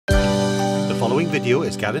following video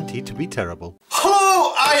is guaranteed to be terrible.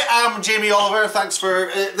 Hello, I am Jamie Oliver. Thanks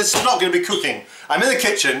for... this is not going to be cooking. I'm in the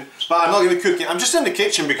kitchen, but I'm not going to be cooking. I'm just in the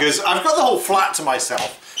kitchen because I've got the whole flat to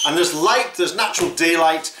myself. And there's light, there's natural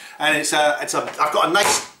daylight, and I've got a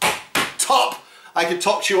nice top I could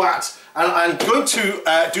talk to you at. And I'm going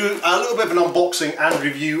to do a little bit of an unboxing and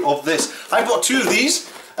review of this. I've got two of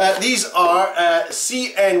these. These are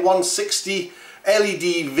CN-160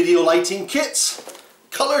 LED video lighting kits.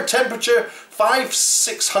 Color temperature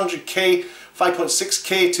 5600K,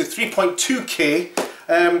 5.6K to 3.2K.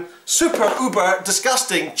 Super uber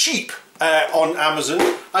disgusting cheap on Amazon.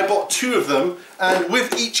 I bought two of them, and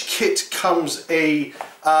with each kit comes a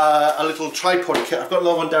little tripod kit. I've got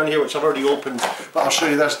another one down here which I've already opened, but I'll show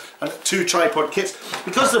you. There's two tripod kits.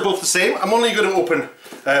 Because they're both the same, I'm only going to open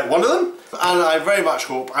one of them, and I very much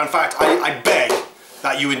hope, in fact I beg,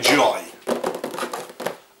 that you enjoy.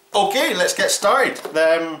 Okay, let's get started.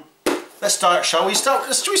 Let's start, shall we? Start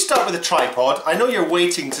with the tripod. I know you're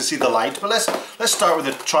waiting to see the light, but let's start with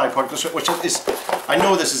the tripod, which is, I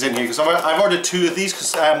know this is in here because I've ordered two of these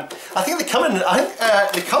because I think they come in.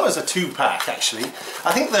 They come as a 2-pack actually.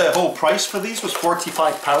 I think the whole price for these was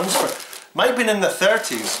 £45. Might have been in the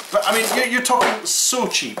 30s, but I mean you're talking so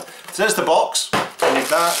cheap. So there's the box. Don't need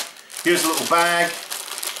that. Here's a little bag.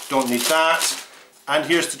 Don't need that. And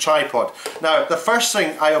here's the tripod. Now, the first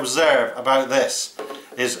thing I observe about this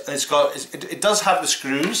is it does have the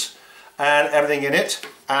screws and everything in it,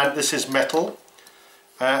 and this is metal.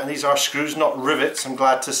 And these are screws, not rivets, I'm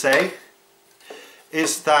glad to say.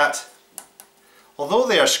 Is that although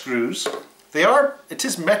they are screws, it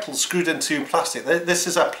is metal screwed into plastic. This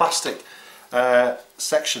is a plastic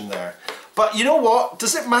section there. But you know what?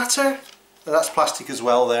 Does it matter? That's plastic as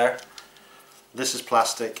well there. This is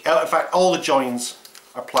plastic. In fact, all the joins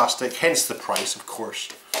are plastic, hence the price, of course.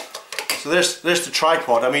 So there's the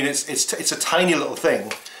tripod. I mean, it's a tiny little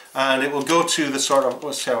thing, and it will go to the sort of,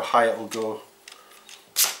 let's see how high it will go.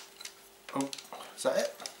 Oh, is that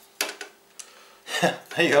it?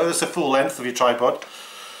 There you go. That's the full length of your tripod.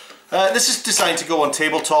 This is designed to go on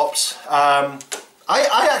tabletops.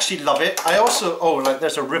 I actually love it. I also, oh, like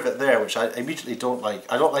there's a rivet there, which I immediately don't like.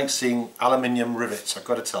 I don't like seeing aluminium rivets, I've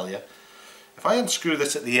got to tell you. If I unscrew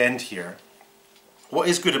this at the end here, what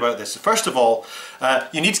is good about this? First of all,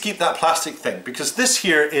 you need to keep that plastic thing, because this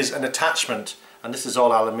here is an attachment, and this is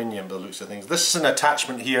all aluminium by the looks of things. This is an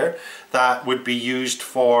attachment here that would be used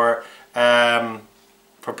for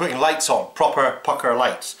putting lights on, proper pucker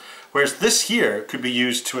lights. Whereas this here could be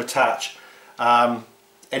used to attach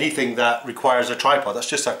anything that requires a tripod. That's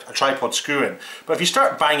just a tripod screw in. But if you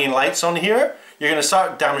start banging lights on here, you're going to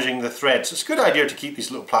start damaging the thread. So it's a good idea to keep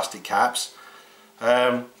these little plastic caps.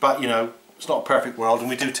 But you know, it's not a perfect world, and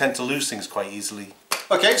we do tend to lose things quite easily.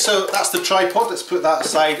 Okay, so that's the tripod. Let's put that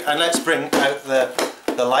aside, and let's bring out the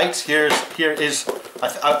light. Here is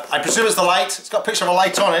I presume it's the light. It's got a picture of a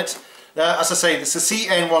light on it. As I say, it's a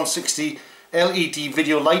CN-160 LED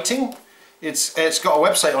video lighting. It's got a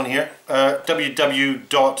website on here,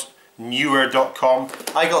 www.neewer.com.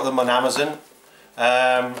 I got them on Amazon.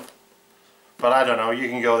 But I don't know, you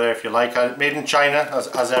can go there if you like. Made in China,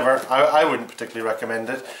 as ever. I wouldn't particularly recommend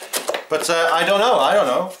it. But I don't know.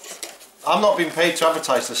 I'm not being paid to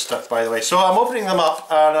advertise this stuff, by the way. So I'm opening them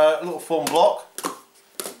up on a little foam block.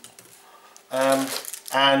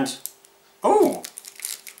 And, oh!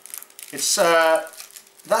 It's,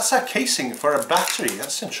 that's a casing for a battery.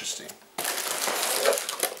 That's interesting.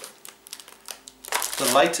 The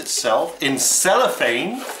light itself in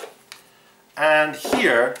cellophane. And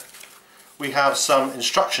here we have some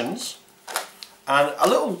instructions and a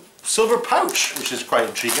little silver pouch, which is quite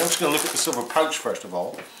intriguing. I'm just going to look at the silver pouch first of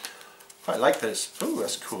all. Quite like this. Oh,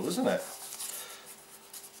 that's cool, isn't it?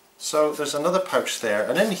 So there's another pouch there,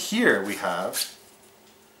 and then here we have,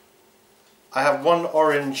 I have one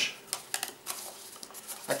orange.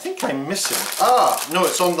 I think I'm missing. Ah, no,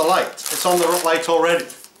 it's on the light. It's on the light already.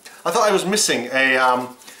 I thought I was missing a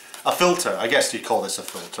filter. I guess you'd call this a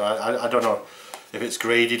filter. I don't know if it's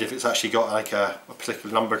graded, if it's actually got like a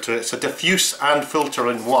particular number to it. It's a diffuse and filter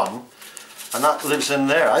in one, and that lives in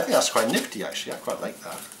there. I think that's quite nifty actually. I quite like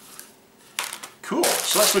that. Cool.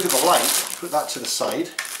 So let's look at the light. Put that to the side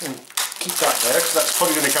and keep that there, because that's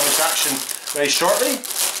probably going to come into action very shortly.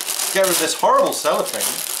 Get rid of this horrible cellophane.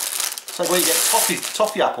 It's like where you get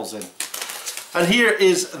toffee apples in. And here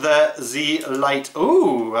is the Z light.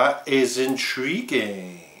 Ooh, that is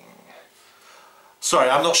intriguing. Sorry,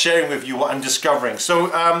 I'm not sharing with you what I'm discovering.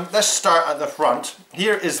 So let's start at the front.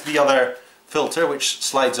 Here is the other filter, which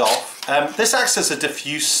slides off. This acts as a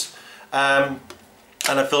diffuse and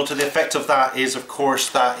a filter. The effect of that is, of course,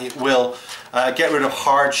 that it will get rid of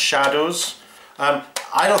hard shadows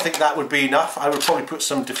I don't think that would be enough. I would probably put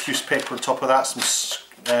some diffuse paper on top of that.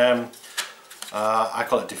 I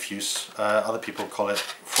call it diffuse. Other people call it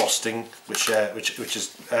frosting, which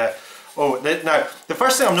is. Now the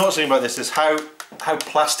first thing I'm noticing about this is how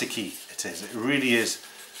plasticky it is. It really is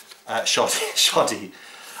shoddy.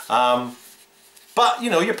 But you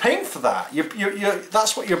know, you're paying for that.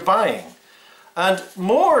 That's what you're buying. And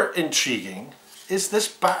more intriguing is this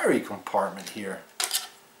battery compartment here.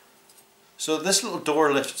 So this little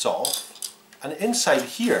door lifts off, and inside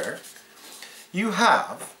here you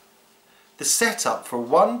have the setup for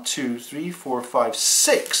 1, 2, 3, 4, 5,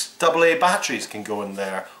 6 AA batteries can go in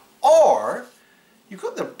there, or you've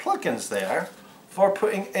got the plugins there for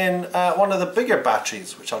putting in one of the bigger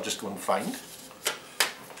batteries, which I'll just go and find.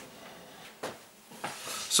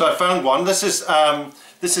 So I found one. This is what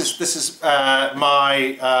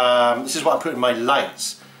I put in my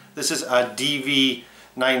lights. This is a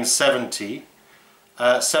DV970,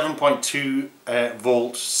 7.2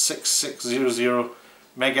 volt, 6600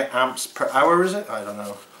 mega amps per hour. Is it? I don't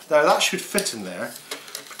know. Now that should fit in there.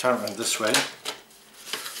 Turn it around this way.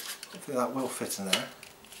 Hopefully that will fit in there.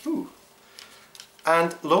 Ooh.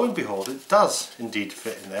 And lo and behold, it does indeed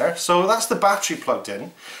fit in there. So that's the battery plugged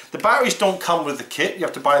in. The batteries don't come with the kit, you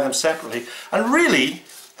have to buy them separately. And really,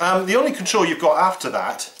 the only control you've got after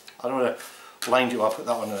that, I don't want to line you up, I'll put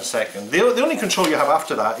that one in a second. The only control you have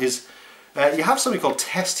after that is, you have something called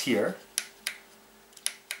test here,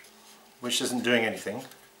 which isn't doing anything.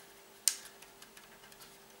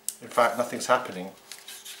 In fact, nothing's happening.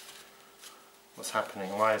 What's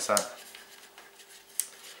happening? Why is that?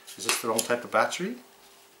 Is this the wrong type of battery?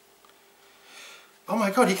 Oh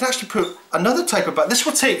my god, you can actually put another type of battery. This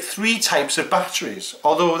will take 3 types of batteries,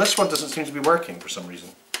 although this one doesn't seem to be working for some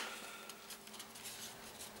reason.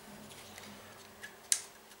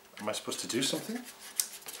 Am I supposed to do something?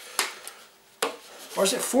 Or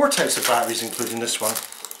is it 4 types of batteries including this one?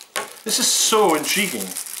 This is so intriguing.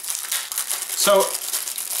 So,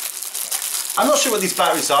 I'm not sure what these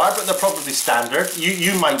batteries are, but they're probably standard.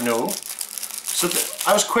 You might know. So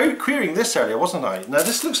I was querying this earlier, wasn't I? Now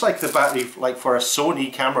this looks like the battery like for a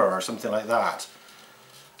Sony camera or something like that.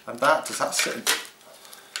 And that, does that sit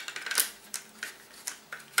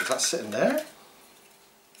in there?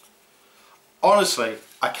 Honestly,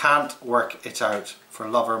 I can't work it out for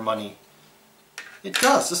love or money. It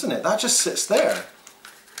does, doesn't it? That just sits there.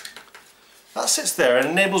 That sits there and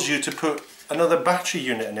enables you to put another battery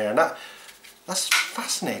unit in there, and that's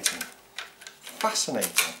fascinating.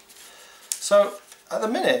 Fascinating. So, at the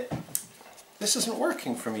minute, this isn't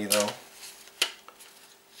working for me though.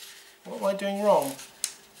 What am I doing wrong?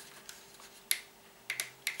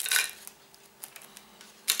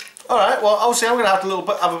 Alright, well obviously I'm going to have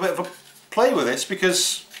a bit of a play with this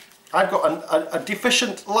because I've got a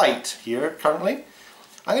deficient light here currently.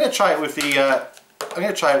 I'm going to try it with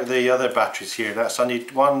the other batteries here. So I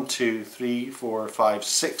need 1, 2, 3, 4, 5,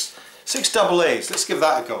 6 AA's. Let's give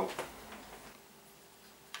that a go.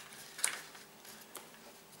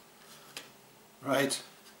 Right.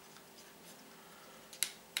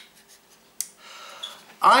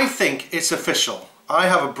 I think it's official. I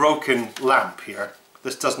have a broken lamp here.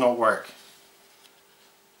 This does not work.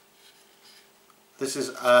 This is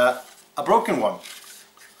a broken one.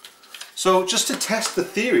 So just to test the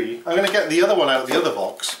theory, I'm going to get the other one out of the other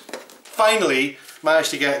box. Finally managed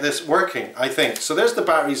to get this working, I think. So there's the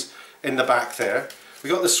batteries in the back there. We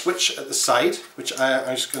got the switch at the side, which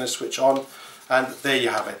I'm just going to switch on, and there you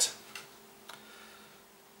have it.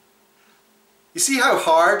 You see how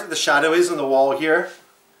hard the shadow is on the wall here?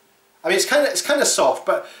 I mean, it's kind of soft,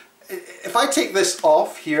 but if I take this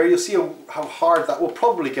off here, you'll see how hard that will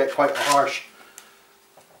probably get quite harsh.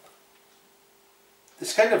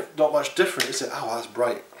 It's kind of not much different, is it? Oh, that's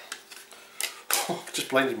bright. Just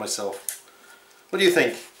blinded myself. What do you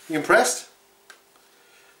think? You impressed?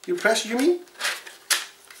 You impressed, you mean?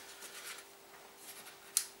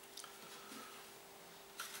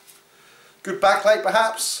 Good backlight,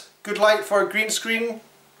 perhaps? Good light for a green screen?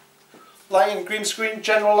 Lighting, green screen,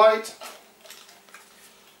 general light?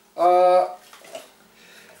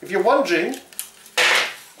 If you're wondering,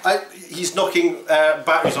 he's knocking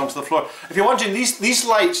batteries onto the floor. If you're wondering, these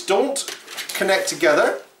lights don't connect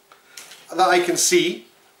together, that I can see,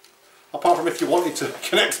 apart from if you wanted to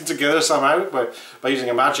connect them together somehow by using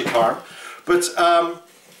a magic arm. But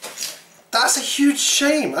that's a huge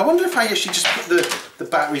shame. I wonder if I actually just put the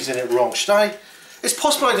batteries in it wrong. Should I? It's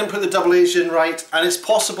possible I didn't put the AA's in right, and it's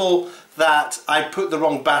possible that I put the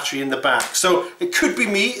wrong battery in the back. So it could be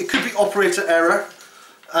me, it could be operator error.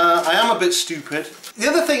 I am a bit stupid. The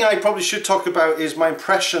other thing I probably should talk about is my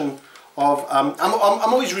impression of, I'm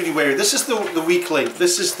always really wary. This is the weak link.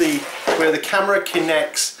 This is where the camera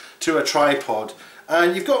connects to a tripod.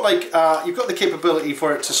 And you've got like, you've got the capability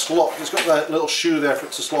for it to slot. It's got that little shoe there for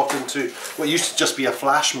it to slot into what used to just be a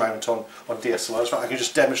flash mount on DSLRs. In fact, I can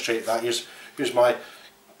just demonstrate that. Here's my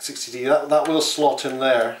 60D. That will slot in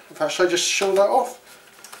there. In fact, should I just show that off?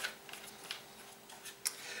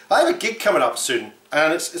 I have a gig coming up soon,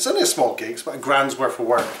 and it's only a small gig. It's about £1,000's worth of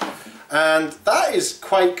work, and that is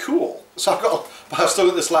quite cool. So I've still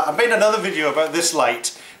got this light. I've made another video about this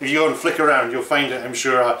light. If you go and flick around, you'll find it, I'm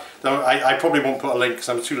sure. I probably won't put a link because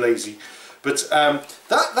I'm too lazy. But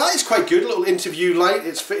that is quite good, a little interview light.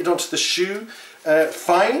 It's fitted onto the shoe,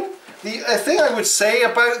 fine. The thing I would say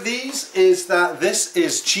about these is that this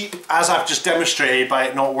is cheap, as I've just demonstrated by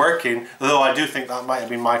it not working, though I do think that might have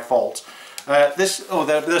been my fault. There's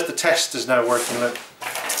the test is now working. Look.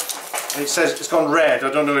 It says it's gone red. I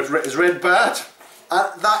don't know if is red bad.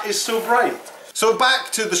 That is so bright. So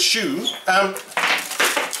back to the shoe.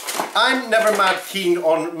 I'm never mad keen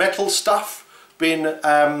on metal stuff being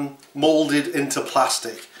moulded into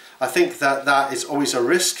plastic. I think that is always a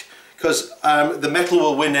risk, because the metal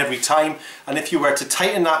will win every time, and if you were to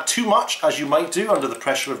tighten that too much, as you might do under the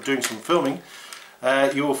pressure of doing some filming,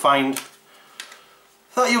 you will find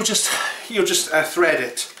that you'll just thread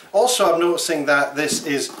it. Also, I'm noticing that this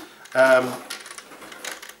is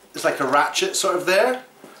it's like a ratchet sort of there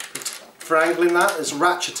for angling that. It's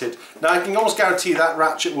ratcheted. Now I can almost guarantee that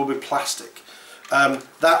ratchet will be plastic.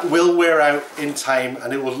 That will wear out in time,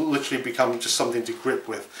 and it will literally become just something to grip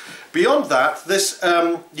with. Beyond that, this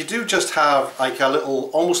you do just have like a little,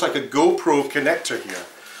 almost like a GoPro connector here.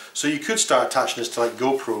 So you could start attaching this to like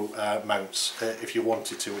GoPro mounts if you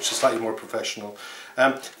wanted to, which is slightly more professional.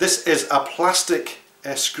 This is a plastic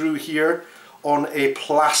screw here on a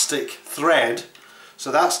plastic thread,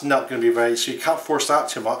 so that's not going to be very, so you can't force that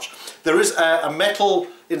too much. There is a metal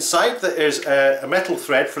inside, that is a metal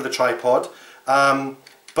thread for the tripod,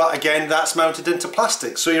 but again that's mounted into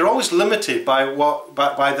plastic, so you're always limited by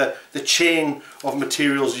the chain of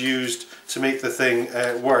materials used to make the thing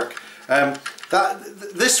work.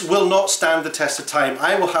 This will not stand the test of time.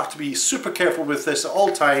 I will have to be super careful with this at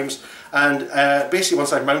all times, and basically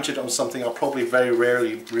once I've mounted it on something, I'll probably very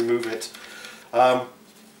rarely remove it. I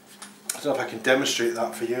don't know if I can demonstrate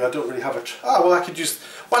that for you. I don't really have a... well, I could use...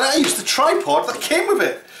 Why don't I use the tripod that came with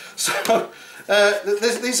it? So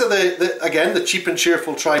these are again the cheap and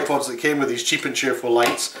cheerful tripods that came with these cheap and cheerful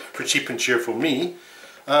lights for cheap and cheerful me.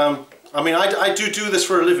 I mean, I do this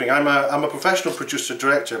for a living. I'm a professional producer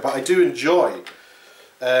director, but I do enjoy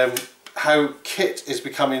how kit is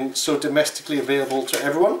becoming so domestically available to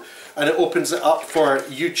everyone, and it opens it up for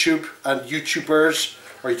YouTube and YouTubers,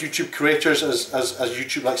 or YouTube creators as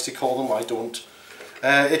YouTube likes to call them. I don't.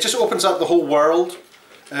 It just opens up the whole world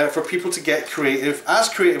for people to get creative as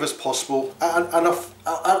possible, at an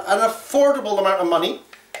affordable amount of money.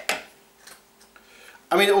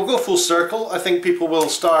 I mean, it will go full circle. I think people will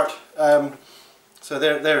start. So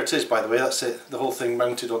there it is, by the way. That's it. The whole thing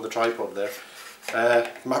mounted on the tripod there.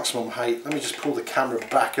 Maximum height. Let me just pull the camera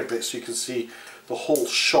back a bit so you can see the whole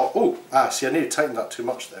shot. Oh, see, I need to tighten that too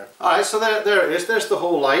much there. Alright, so there it is. There's the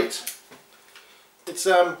whole light. It's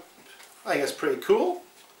I think it's pretty cool.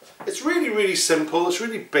 It's really, really simple. It's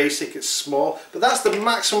really basic. It's small, but that's the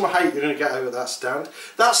maximum height you're going to get out of that stand.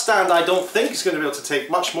 That stand, I don't think, is going to be able to take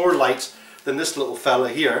much more light than this little fella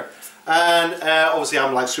here. And obviously,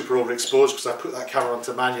 I'm like super overexposed because I put that camera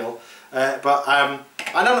onto manual. But I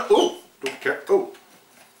don't. Oh, don't care. Oh,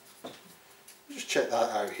 just check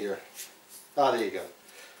that out here. Ah, there you go.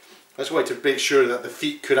 I just wanted to make sure that the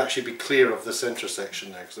feet could actually be clear of this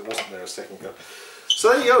intersection there, because it wasn't there a second ago. So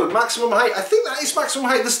there you go, maximum height. I think that is maximum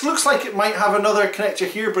height. This looks like it might have another connector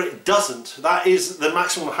here, but it doesn't. That is the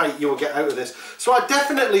maximum height you'll get out of this. So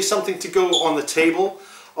definitely something to go on the table,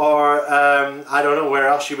 or I don't know where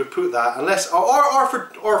else you would put that, unless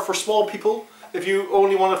or for small people. If you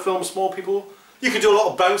only want to film small people, you could do a lot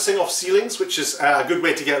of bouncing off ceilings, which is a good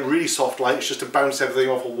way to get really soft light. It's just to bounce everything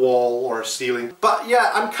off a wall or a ceiling. But yeah,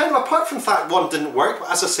 I'm kind of, apart from the fact one didn't work, but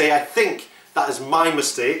as I say, I think that is my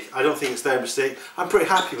mistake. I don't think it's their mistake. I'm pretty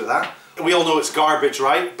happy with that. We all know it's garbage,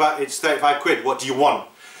 right? But it's 35 quid. What do you want?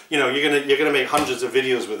 You know, you're gonna make hundreds of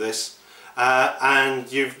videos with this,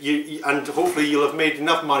 and and hopefully you'll have made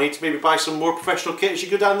enough money to maybe buy some more professional kit as you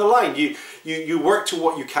go down the line. You work to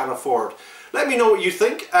what you can afford. Let me know what you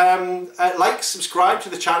think. Like, subscribe to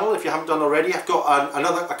the channel if you haven't done already. I've got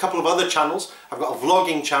a couple of other channels. I've got a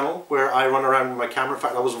vlogging channel where I run around with my camera. In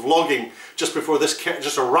fact, I was vlogging just before this kit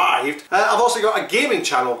just arrived. I've also got a gaming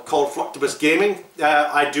channel called FLUCTIBUS Gaming.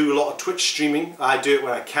 I do a lot of Twitch streaming. I do it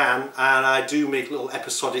when I can, and I do make little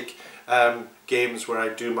episodic games where I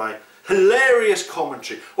do my hilarious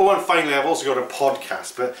commentary. Oh, and finally, I've also got a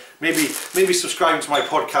podcast, but maybe subscribing to my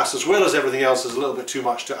podcast as well as everything else is a little bit too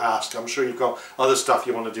much to ask. I'm sure you've got other stuff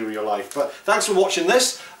you want to do with your life. But thanks for watching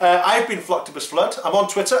this. I've been FLUCTIBUSfludd. I'm on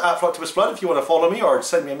Twitter at FLUCTIBUSfludd if you want to follow me or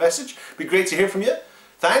send me a message. It'd be great to hear from you.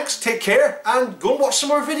 Thanks, take care, and go and watch some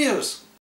more videos.